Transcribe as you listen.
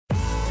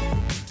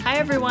Hi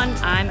everyone,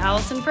 I'm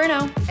Allison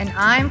Furno. And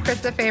I'm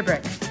Krista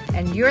Fabric,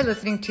 and you're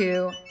listening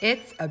to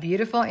It's a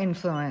Beautiful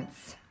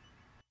Influence.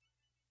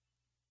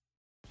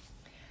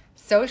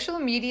 Social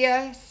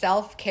media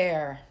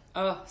self-care.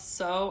 Oh,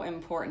 so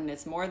important.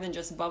 It's more than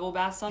just bubble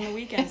baths on the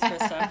weekends,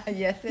 Krista.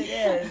 Yes, it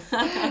is.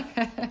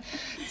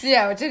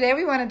 So today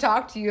we want to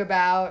talk to you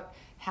about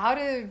how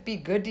to be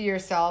good to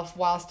yourself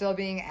while still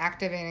being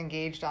active and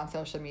engaged on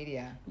social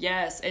media.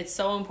 Yes, it's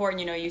so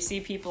important. You see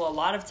people a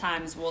lot of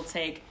times will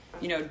take,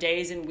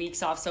 days and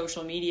weeks off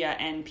social media,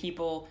 and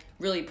people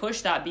really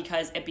push that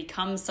because it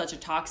becomes such a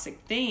toxic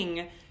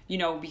thing,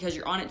 because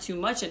you're on it too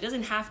much. It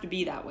doesn't have to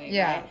be that way.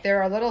 Yeah, right?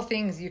 There are little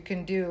things you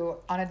can do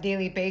on a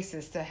daily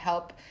basis to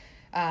help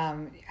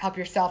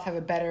yourself have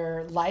a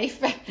better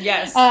life.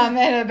 Yes. And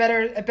a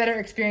better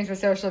experience with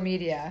social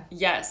media.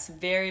 Yes,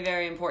 very,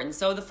 very important.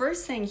 So the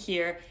first thing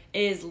here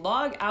is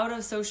log out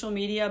of social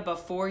media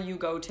before you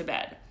go to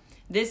bed.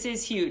 This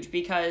is huge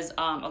because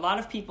a lot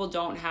of people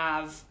don't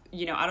have,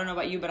 I don't know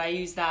about you, but I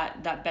use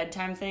that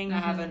bedtime thing. Mm-hmm.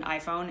 I have an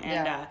iPhone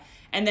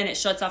and then it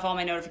shuts off all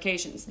my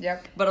notifications.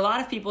 Yep. But a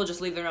lot of people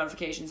just leave their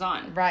notifications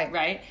on.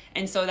 Right?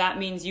 And so that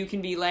means you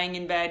can be laying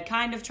in bed,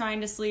 kind of trying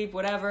to sleep,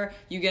 whatever.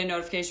 You get a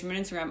notification from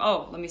Instagram.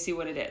 Oh, let me see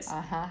what it is.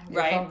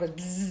 Your phone goes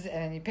bzzz,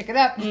 and then you pick it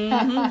up.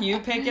 Mm-hmm. You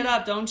pick it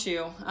up, don't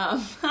you?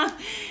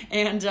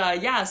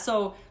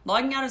 So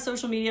logging out of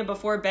social media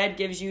before bed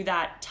gives you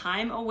that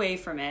time away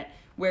from it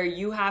where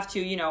you have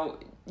to,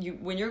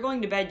 when you're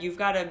going to bed, you've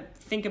got to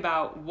think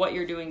about what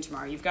you're doing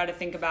tomorrow. You've got to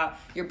think about,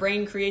 your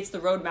brain creates the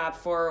roadmap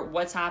for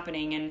what's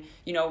happening and,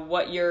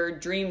 what your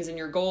dreams and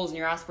your goals and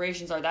your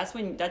aspirations are. That's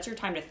your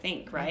time to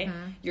think, right?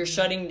 Mm-hmm. You're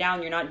shutting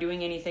down, you're not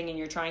doing anything, and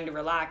you're trying to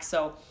relax.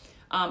 So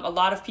a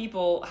lot of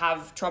people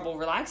have trouble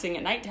relaxing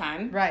at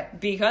nighttime, right?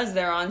 Because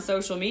they're on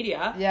social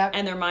media,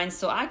 and their mind's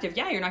still active.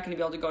 Yeah, you're not going to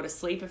be able to go to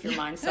sleep if your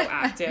mind's so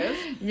active.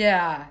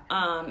 Yeah.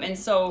 And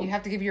so you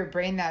have to give your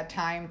brain that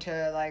time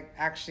to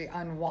actually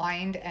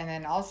unwind, and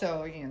then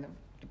also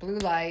the blue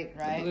light,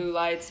 right? The blue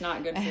light's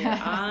not good for your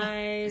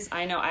eyes.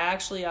 I know. I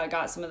actually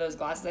got some of those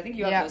glasses. I think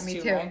you have those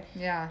too, right?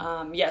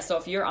 Yeah. So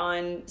if you're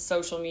on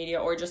social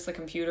media or just the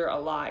computer a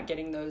lot,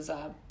 getting those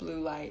blue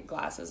light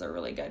glasses are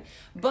really good.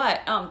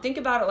 But think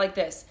about it like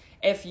this.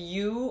 If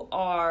you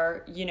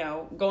are,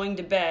 going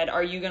to bed,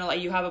 are you going to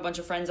you have a bunch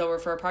of friends over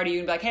for a party, you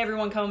can be like, hey,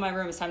 everyone come in my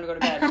room, it's time to go to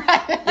bed.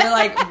 You're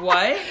like,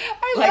 what?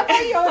 I love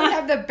how you always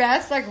have the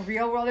best,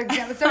 real world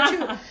examples. It's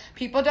so true.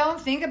 People don't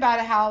think about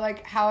it,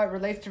 how it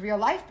relates to real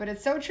life, but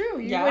it's so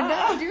true. You would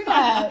never do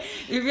that.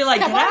 You'd be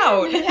like, come get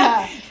on. out.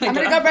 Yeah. I'm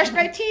going to go brush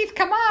my teeth.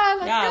 Come on,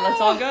 let's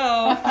all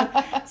go.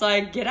 It's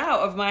like, get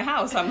out of my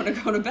house. I'm going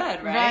to go to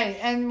bed, right? Right.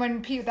 And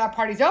when that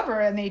party's over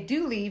and they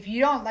do leave,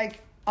 you don't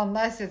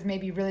unless it's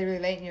maybe really, really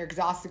late and you're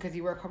exhausted because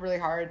you work really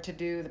hard to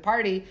do the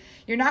party,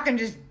 you're not going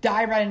to just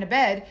dive right into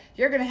bed.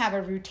 You're going to have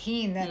a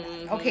routine that,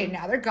 okay,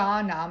 now they're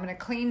gone. Now I'm going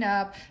to clean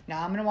up.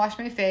 Now I'm going to wash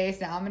my face.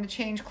 Now I'm going to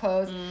change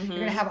clothes. You're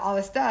going to have all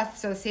this stuff.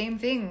 So same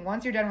thing.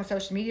 Once you're done with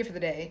social media for the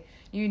day,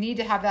 you need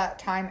to have that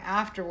time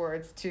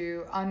afterwards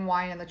to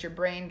unwind and let your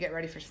brain get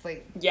ready for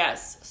sleep.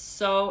 Yes.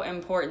 So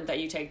important that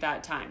you take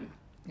that time.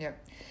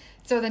 Yep.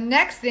 So the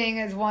next thing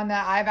is one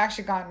that I've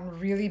actually gotten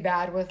really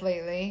bad with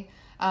lately.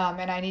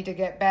 And I need to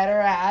get better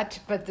at,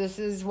 but this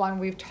is one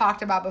we've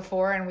talked about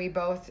before and we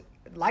both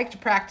like to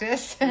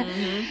practice.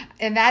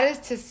 And that is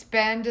to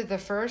spend the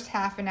first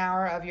half an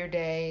hour of your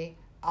day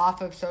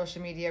off of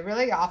social media,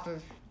 really off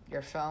of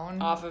your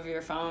phone. Off of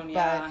your phone,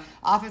 yeah. But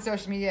off of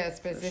social media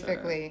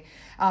specifically.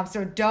 Sure.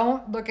 So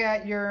don't look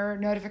at your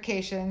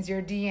notifications,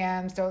 your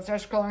DMs, don't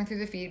start scrolling through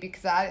the feed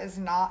because that is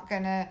not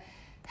going to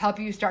help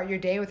you start your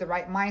day with the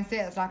right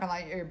mindset. It's not going to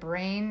let your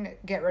brain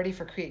get ready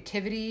for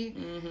creativity,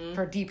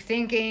 for deep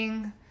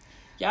thinking.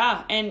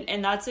 Yeah,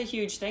 and that's a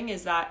huge thing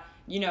is that,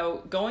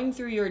 going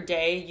through your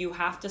day, you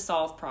have to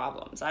solve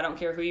problems. I don't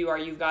care who you are,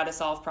 you've got to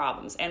solve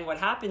problems. And what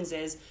happens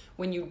is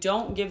when you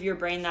don't give your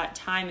brain that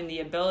time and the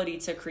ability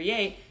to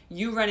create,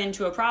 you run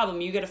into a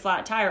problem, you get a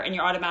flat tire, and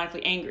you're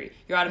automatically angry.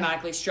 You're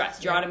automatically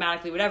stressed. You're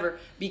automatically whatever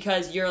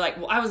because you're like,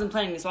 well, I wasn't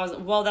planning this.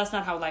 Well, that's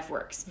not how life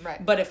works.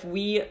 Right. But if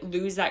we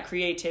lose that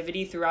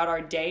creativity throughout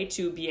our day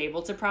to be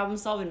able to problem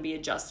solve and be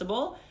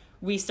adjustable,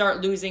 we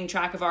start losing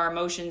track of our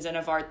emotions and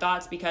of our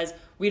thoughts because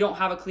we don't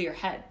have a clear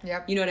head.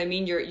 Yep. You know what I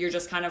mean? You're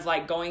just kind of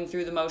going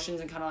through the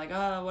motions and kind of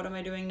oh, what am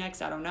I doing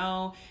next? I don't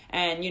know.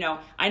 And,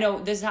 I know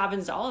this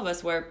happens to all of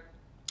us where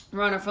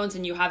we're on our phones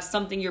and you have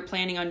something you're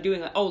planning on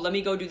doing. Oh, let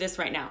me go do this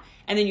right now.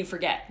 And then you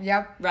forget.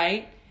 Yep.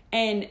 Right?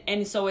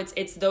 And so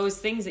it's those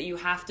things that you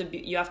have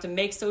to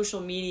make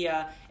social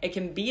media. It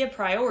can be a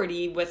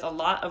priority with a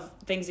lot of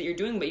things that you're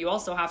doing, but you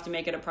also have to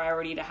make it a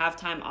priority to have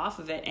time off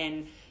of it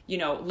and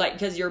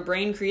because your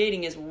brain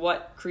creating is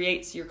what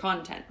creates your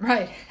content.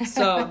 Right.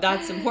 So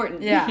that's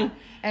important. Yeah.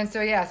 And so,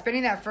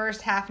 spending that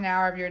first half an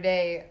hour of your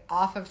day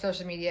off of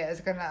social media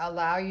is going to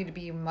allow you to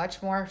be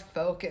much more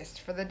focused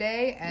for the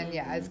day. And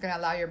it's going to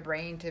allow your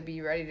brain to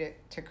be ready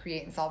to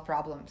create and solve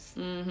problems.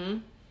 Mm-hmm.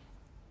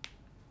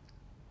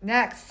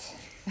 Next.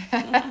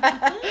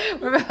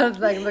 We're both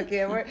like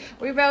looking.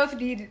 We both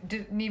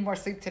need more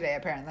sleep today,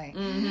 apparently.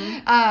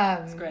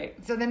 That's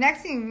great. So the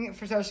next thing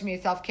for social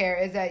media self-care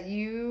is that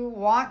you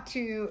want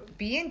to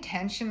be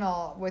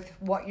intentional with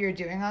what you're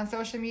doing on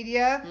social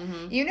media.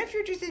 Even if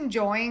you're just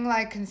enjoying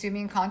like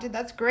consuming content,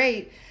 that's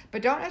great.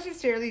 But don't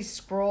necessarily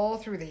scroll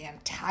through the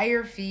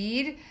entire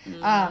feed.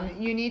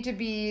 You need to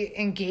be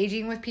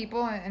engaging with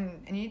people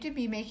and you need to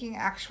be making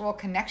actual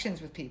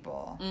connections with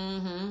people.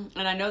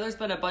 And I know there's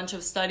been a bunch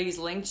of studies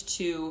linked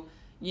to,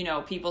 you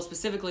know, people,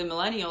 specifically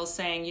millennials,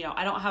 saying, you know,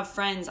 I don't have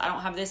friends, I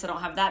don't have this, I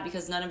don't have that,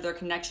 because none of their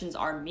connections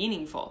are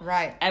meaningful.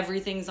 Right.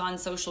 Everything's on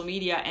social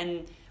media,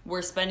 and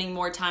we're spending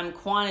more time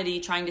quantity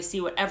trying to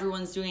see what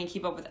everyone's doing and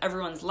keep up with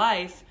everyone's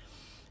life,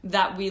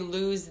 that we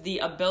lose the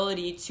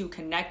ability to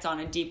connect on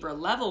a deeper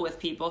level with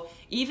people,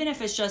 even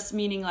if it's just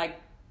meaning like,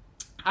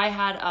 I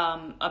had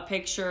a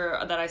picture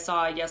that I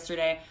saw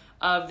yesterday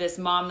of this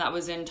mom that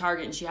was in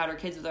Target and she had her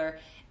kids with her,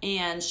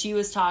 and she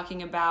was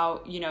talking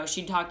about, you know,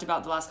 she talked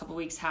about the last couple of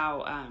weeks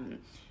how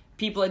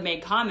people had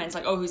made comments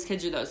like, oh, whose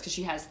kids are those? Because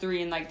she has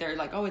 3, and like they're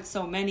like, oh, it's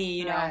so many,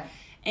 you know. Right.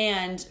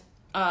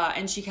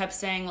 And she kept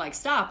saying like,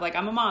 stop, like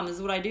I'm a mom, this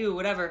is what I do,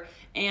 whatever.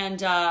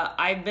 And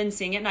I've been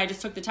seeing it, and I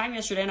just took the time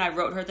yesterday and I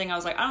wrote her thing. I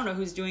was like, I don't know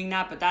who's doing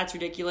that, but that's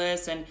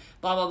ridiculous, and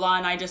blah, blah, blah.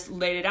 And I just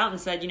laid it out and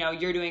said, you know,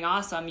 you're doing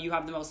awesome. You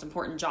have the most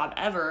important job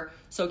ever.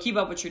 So keep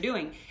up what you're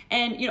doing.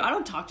 And, you know, I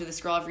don't talk to this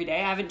girl every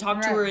day. I haven't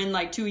talked to her in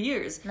like 2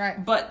 years.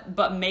 Right.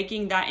 But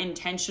making that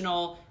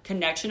intentional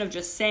connection of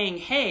just saying,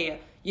 hey,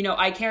 you know,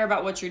 I care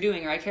about what you're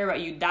doing, or I care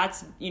about you.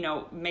 That's, you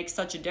know, makes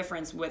such a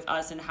difference with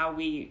us and how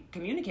we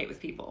communicate with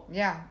people.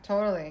 Yeah,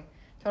 totally.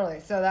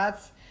 So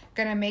that's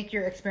going to make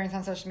your experience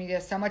on social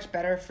media so much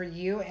better for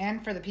you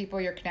and for the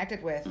people you're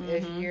connected with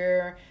if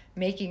you're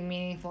making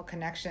meaningful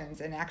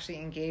connections and actually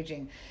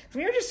engaging. If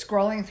you're just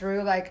scrolling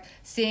through, like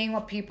seeing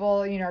what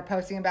people, you know, are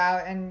posting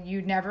about, and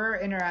you never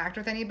interact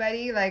with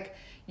anybody, like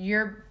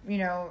you're, you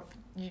know,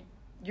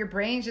 your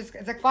brain's just,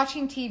 it's like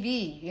watching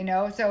TV, you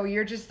know? So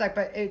you're just like,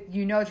 but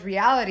you know it's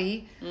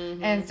reality.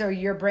 And so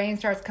your brain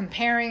starts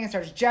comparing and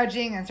starts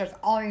judging and starts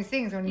all these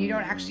things when you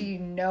don't actually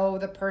know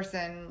the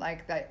person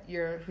like that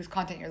whose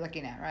content you're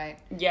looking at, right?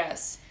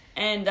 Yes.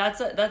 And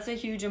that's a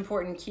huge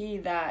important key,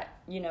 that,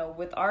 you know,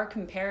 with our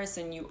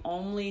comparison, you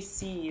only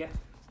see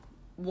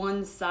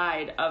one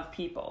side of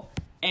people.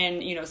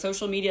 And, you know,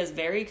 social media is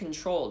very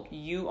controlled.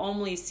 You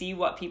only see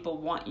what people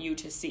want you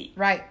to see.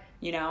 Right.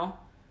 You know?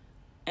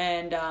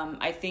 And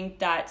I think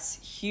that's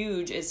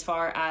huge as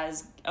far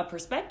as a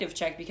perspective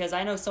check, because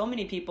I know so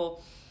many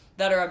people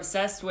that are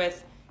obsessed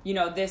with, you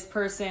know, this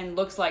person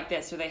looks like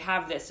this, or they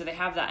have this, or they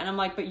have that. And I'm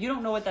like, but you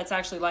don't know what that's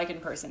actually like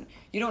in person.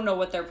 You don't know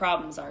what their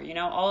problems are, you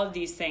know, all of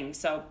these things.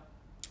 So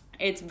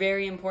it's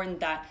very important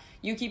that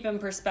you keep in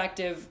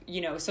perspective, you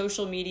know,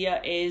 social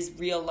media is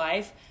real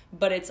life,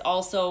 but it's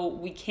also,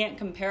 we can't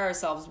compare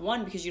ourselves,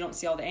 1, because you don't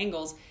see all the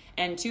angles,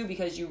 and 2,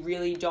 because you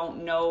really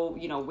don't know,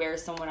 you know, where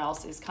someone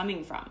else is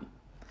coming from.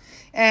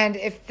 And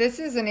if this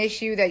is an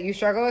issue that you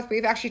struggle with,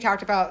 we've actually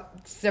talked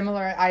about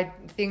similar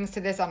things to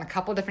this on a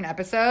couple different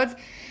episodes.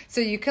 So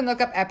you can look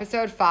up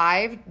episode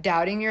 5,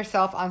 Doubting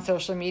Yourself on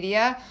Social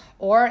Media,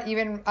 or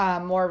even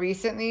more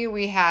recently,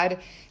 we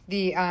had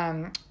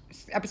the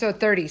episode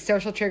 30,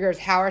 Social Triggers,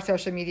 How Our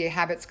Social Media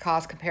Habits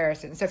Cause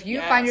Comparison. So if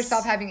you find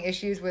yourself having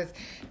issues with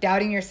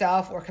doubting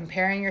yourself or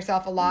comparing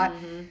yourself a lot,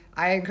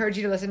 I encourage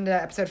you to listen to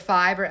episode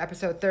 5 or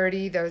episode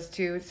 30, those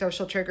 2,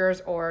 Social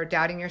Triggers or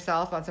Doubting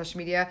Yourself on social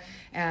media,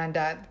 and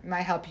it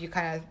might help you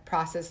kind of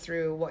process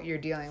through what you're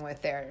dealing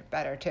with there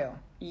better too.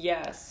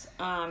 Yes.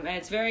 And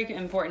it's very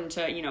important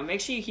to, you know,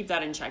 make sure you keep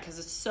that in check, because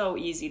it's so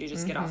easy to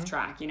just get off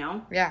track, you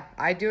know? Yeah,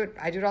 I do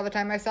it all the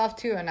time myself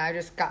too, and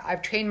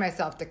I've trained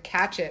myself to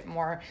catch it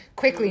more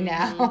quickly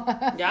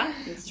now. Yeah,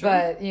 it's true.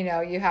 But, you know,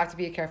 you have to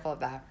be careful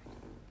of that.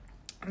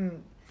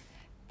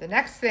 The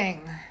next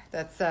thing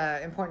that's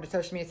important to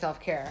social media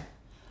self-care.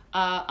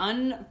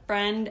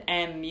 Unfriend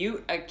and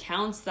mute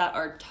accounts that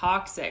are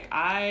toxic.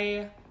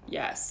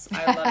 Yes,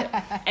 I love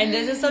it. And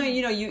this is something,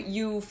 you know,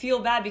 you feel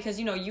bad because,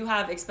 you know, you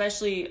have,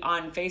 especially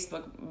on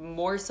Facebook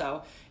more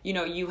so, you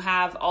know, you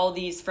have all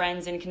these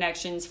friends and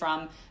connections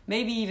from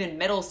maybe even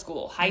middle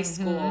school, high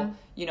school,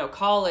 you know,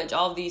 college,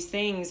 all of these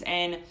things.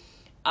 And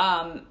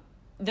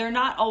they're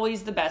not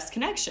always the best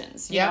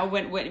connections. You know,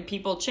 when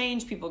people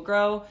change, people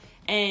grow.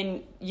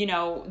 And, you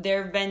know,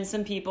 there have been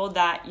some people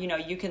that, you know,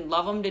 you can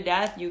love them to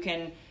death. You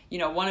can, you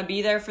know, want to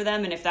be there for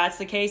them. And if that's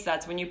the case,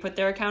 that's when you put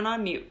their account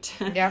on mute.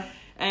 Yeah.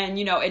 And,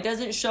 you know, it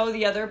doesn't show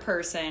the other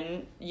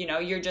person, you know,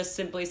 you're just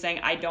simply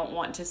saying, I don't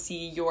want to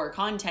see your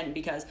content,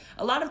 because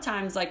a lot of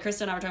times, like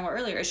Krista and I were talking about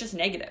earlier, it's just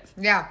negative.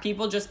 Yeah.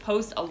 People just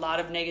post a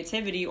lot of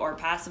negativity or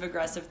passive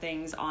aggressive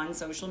things on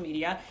social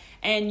media.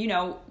 And, you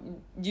know,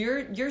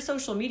 your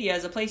social media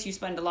is a place you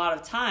spend a lot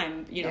of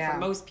time, you know, for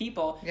most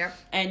people. Yep.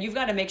 And you've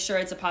got to make sure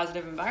it's a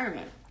positive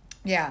environment.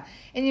 Yeah.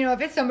 And, you know,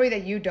 if it's somebody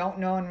that you don't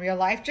know in real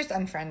life, just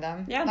unfriend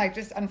them. Yeah. Like,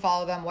 just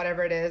unfollow them,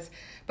 whatever it is.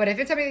 But if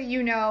it's somebody that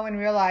you know in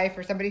real life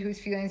or somebody whose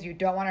feelings you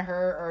don't want to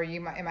hurt or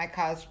it might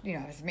cause, you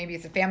know, maybe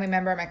it's a family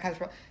member, it might cause,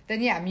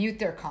 then yeah, mute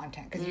their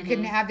content. Because you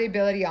can have the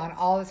ability on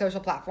all the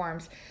social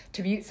platforms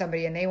to mute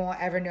somebody and they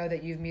won't ever know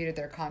that you've muted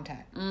their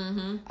content.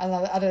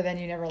 Other than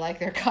you never like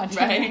their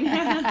content.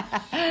 Right.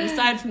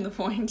 Aside from the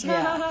point.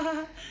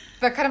 Yeah.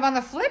 But kind of on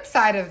the flip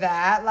side of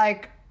that,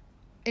 like,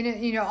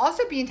 and, you know,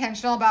 also be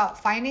intentional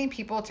about finding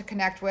people to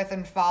connect with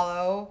and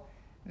follow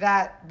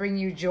that bring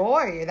you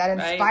joy, that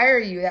inspire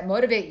you, that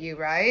motivate you,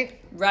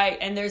 right? Right.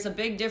 And there's a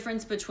big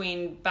difference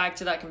between, back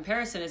to that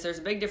comparison, is there's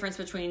a big difference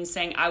between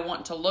saying I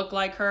want to look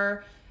like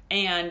her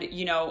and,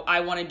 you know,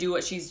 I want to do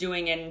what she's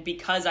doing, and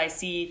because I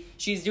see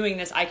she's doing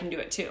this, I can do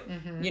it too,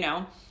 you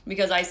know?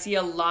 Because I see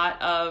a lot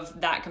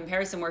of that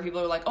comparison where people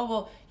are like, oh,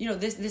 well, you know,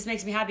 this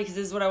makes me happy because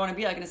this is what I want to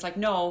be like. And it's like,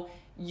 no,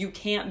 you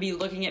can't be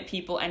looking at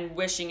people and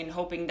wishing and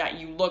hoping that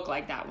you look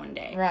like that one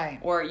day. Right.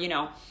 Or, you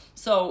know,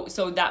 so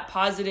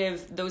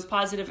those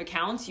positive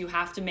accounts, you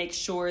have to make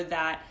sure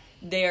that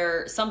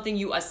they're something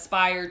you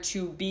aspire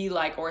to be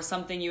like, or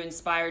something you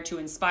inspire to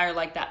inspire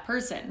like that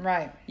person.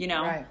 Right. You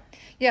know? Right.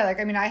 Yeah,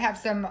 like, I mean, I have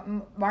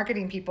some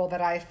marketing people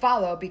that I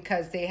follow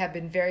because they have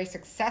been very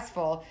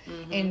successful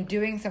in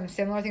doing some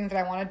similar things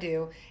that I want to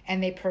do,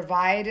 and they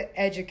provide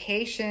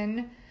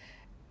education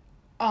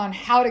on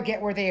how to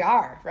get where they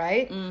are,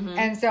 right?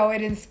 And so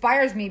it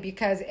inspires me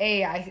because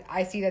A,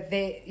 I see that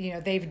they, you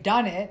know, they've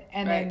done it,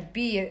 and then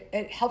B,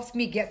 it helps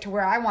me get to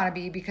where I want to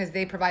be because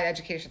they provide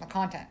educational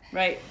content.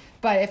 Right.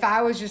 But if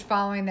I was just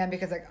following them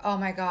because, like, oh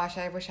my gosh,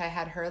 I wish I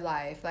had her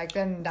life, like,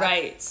 then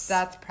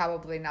that's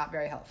probably not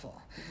very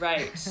helpful.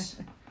 Right.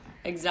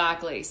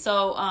 Exactly.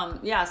 So,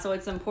 so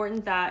it's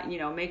important that, you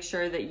know, make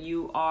sure that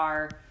you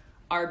are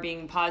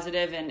being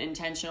positive and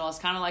intentional. It's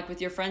kind of like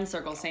with your friend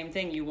circle, same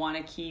thing. You want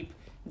to keep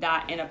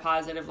that in a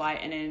positive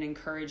light and in an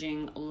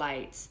encouraging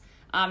light.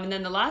 And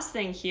then the last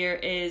thing here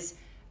is,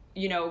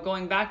 you know,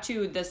 going back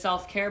to the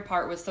self-care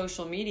part with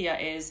social media,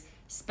 is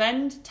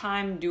spend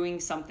time doing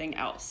something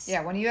else.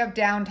 Yeah, when you have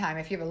downtime,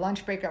 if you have a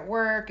lunch break at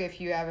work, if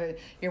you have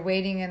you're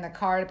waiting in the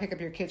car to pick up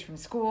your kids from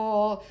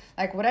school,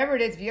 like whatever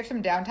it is, if you have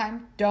some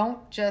downtime,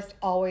 don't just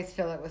always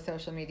fill it with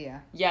social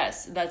media.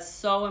 Yes, that's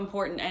so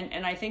important.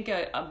 And I think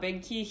a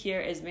big key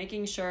here is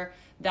making sure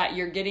that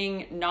you're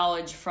getting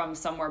knowledge from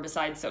somewhere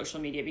besides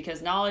social media,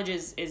 because knowledge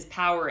is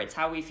power. It's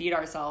how we feed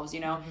ourselves, you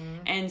know?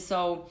 And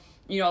so,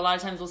 you know, a lot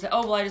of times we'll say,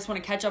 oh, well, I just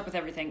want to catch up with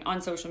everything on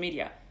social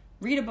media.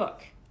 Read a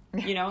book.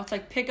 You know, it's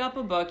like, pick up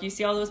a book. You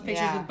see all those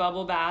pictures with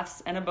bubble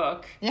baths and a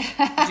book. Do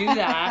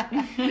that.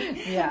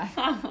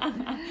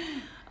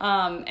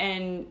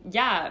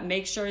 And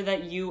make sure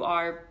that you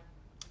are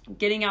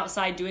getting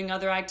outside, doing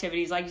other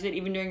activities. Like you said,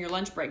 even during your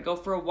lunch break, go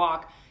for a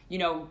walk. You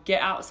know,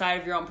 get outside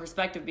of your own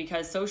perspective,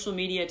 because social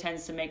media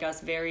tends to make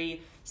us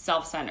very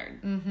self-centered.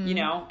 You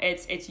know,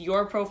 it's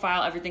your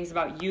profile, everything's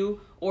about you,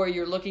 or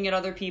you're looking at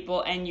other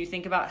people and you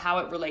think about how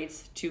it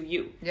relates to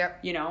you.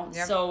 You know,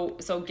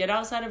 so get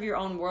outside of your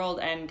own world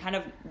and kind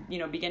of, you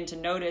know, begin to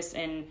notice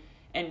and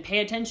pay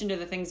attention to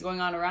the things going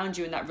on around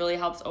you, and that really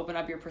helps open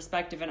up your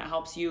perspective, and it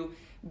helps you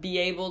be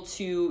able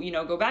to, you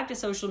know, go back to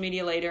social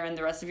media later and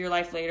the rest of your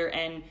life later,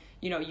 and,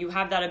 you know, you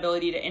have that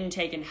ability to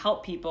intake and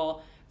help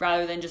people,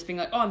 rather than just being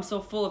like, oh, I'm so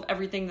full of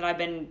everything that I've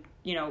been,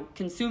 you know,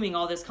 consuming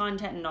all this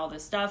content and all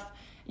this stuff.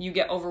 You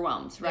get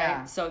overwhelmed, right?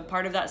 Yeah. So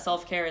part of that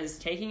self-care is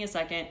taking a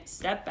second,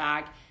 step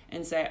back,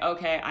 and say,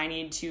 okay, I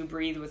need to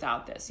breathe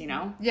without this, you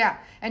know? Yeah.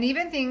 And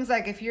even things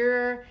like if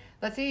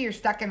let's say you're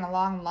stuck in a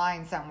long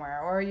line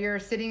somewhere, or you're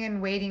sitting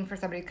and waiting for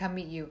somebody to come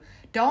meet you,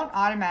 don't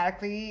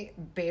automatically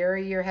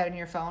bury your head in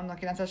your phone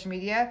looking on social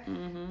media.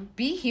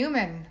 Be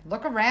human.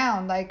 Look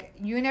around. Like,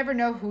 you never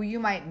know who you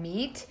might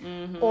meet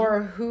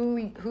or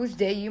whose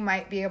day you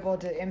might be able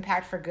to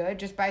impact for good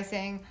just by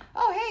saying,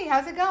 oh, hey,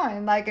 how's it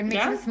going? Like, and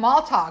make some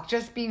small talk,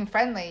 just being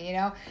friendly, you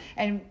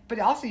know? But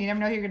also, you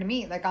never know who you're going to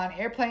meet. Like, on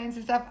airplanes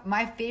and stuff,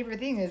 my favorite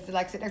thing is to,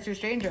 like, sit next to a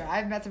stranger.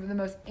 I've met some of the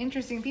most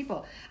interesting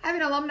people. I have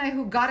an alumni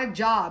who got a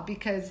job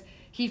because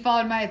he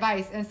followed my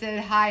advice and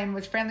said hi and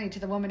was friendly to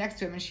the woman next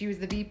to him, and she was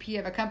the VP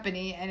of a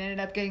company and ended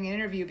up getting an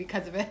interview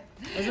because of it.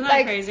 Isn't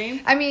that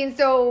crazy? I mean,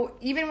 so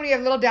even when you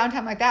have little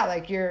downtime like that,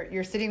 like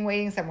you're sitting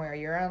waiting somewhere,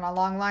 you're on a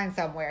long line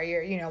somewhere,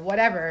 you're, you know,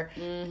 whatever.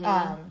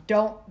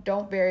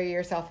 Don't bury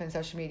yourself in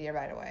social media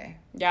right away.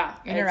 Yeah,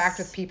 interact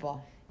with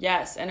people.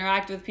 Yes,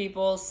 interact with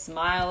people,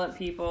 smile at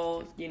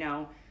people, you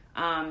know.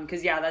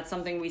 Because that's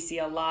something we see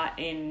a lot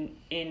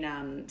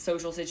in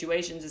social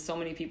situations, is so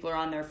many people are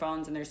on their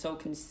phones and they're so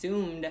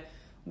consumed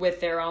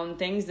with their own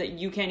things that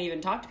you can't even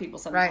talk to people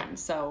sometimes. Right.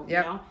 So, you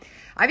know,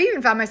 I've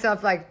even found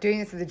myself like doing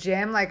this at the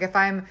gym. Like if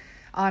I'm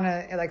on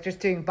just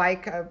doing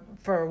bike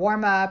for a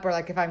warm up, or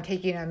like if I'm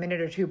taking a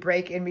minute or two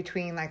break in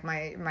between like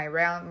my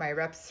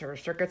reps or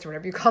circuits or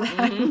whatever you call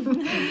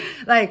that.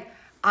 Like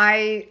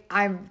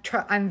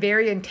I'm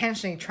very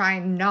intentionally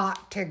trying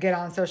not to get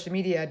on social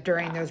media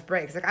during those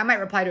breaks. Like I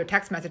might reply to a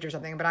text message or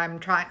something, but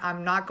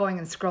I'm not going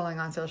and scrolling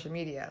on social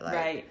media. Like,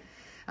 right.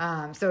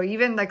 So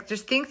even like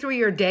just think through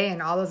your day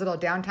and all those little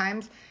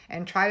downtimes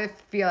and try to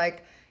feel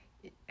like,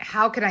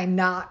 how can I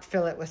not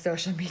fill it with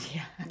social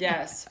media?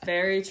 Yes,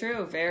 very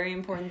true. Very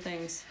important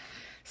things.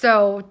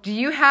 So do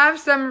you have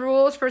some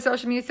rules for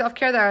social media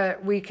self-care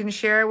that we can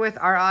share with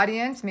our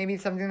audience? Maybe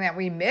something that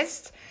we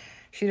missed?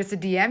 Shoot us a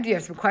DM. Do you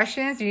have some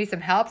questions? Do you need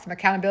some help, some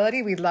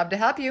accountability? We'd love to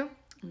help you.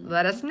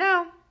 Let us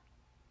know.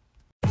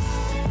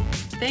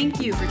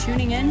 Thank you for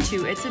tuning in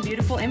to It's a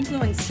Beautiful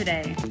Influence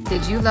today.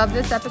 Did you love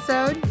this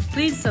episode?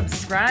 Please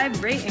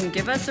subscribe, rate, and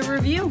give us a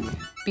review.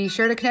 Be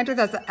sure to connect with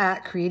us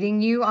at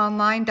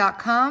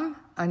creatingyouonline.com.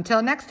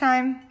 Until next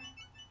time.